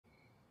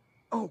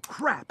Oh,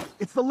 crap.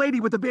 It's the lady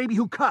with the baby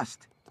who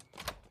cussed.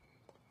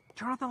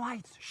 Turn off the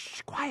lights.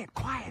 Shh, quiet,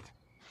 quiet.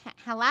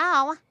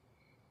 Hello?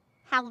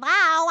 Hello?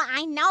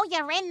 I know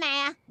you're in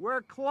there.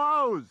 We're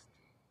closed.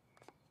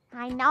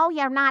 I know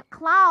you're not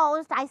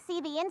closed. I see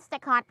the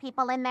Instacart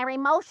people in there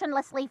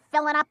emotionlessly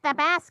filling up their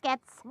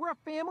baskets. We're a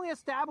family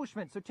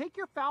establishment, so take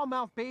your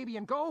foul-mouthed baby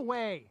and go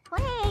away.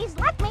 Please,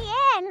 let me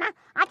in.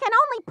 I can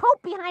only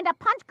poop behind a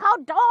punch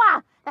code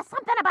door. There's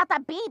something about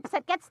the beeps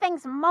that gets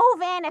things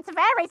moving. It's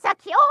very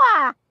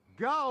secure.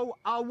 Go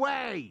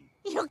away.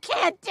 You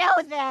can't do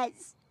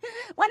this.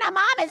 When a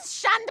mom is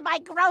shunned by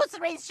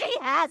groceries, she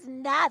has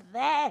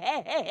nothing.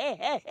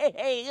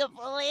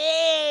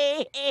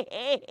 Please.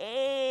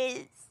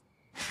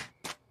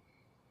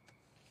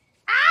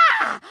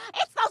 Ah!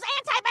 It's those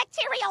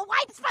antibacterial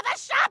wipes for the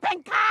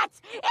shopping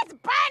carts! It's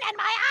burning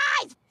my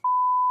eyes!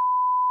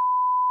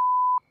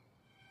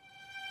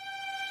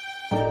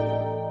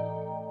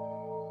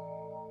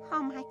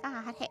 Oh my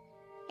God,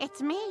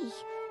 it's me.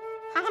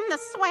 I'm the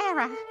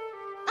swearer.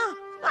 Oh.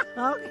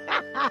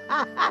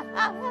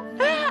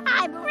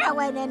 I'm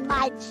ruining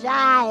my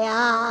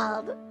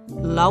child.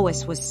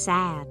 Lois was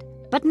sad,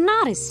 but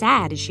not as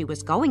sad as she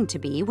was going to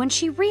be when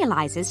she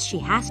realizes she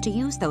has to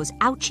use those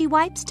ouchie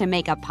wipes to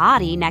make a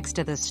potty next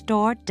to the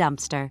store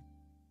dumpster.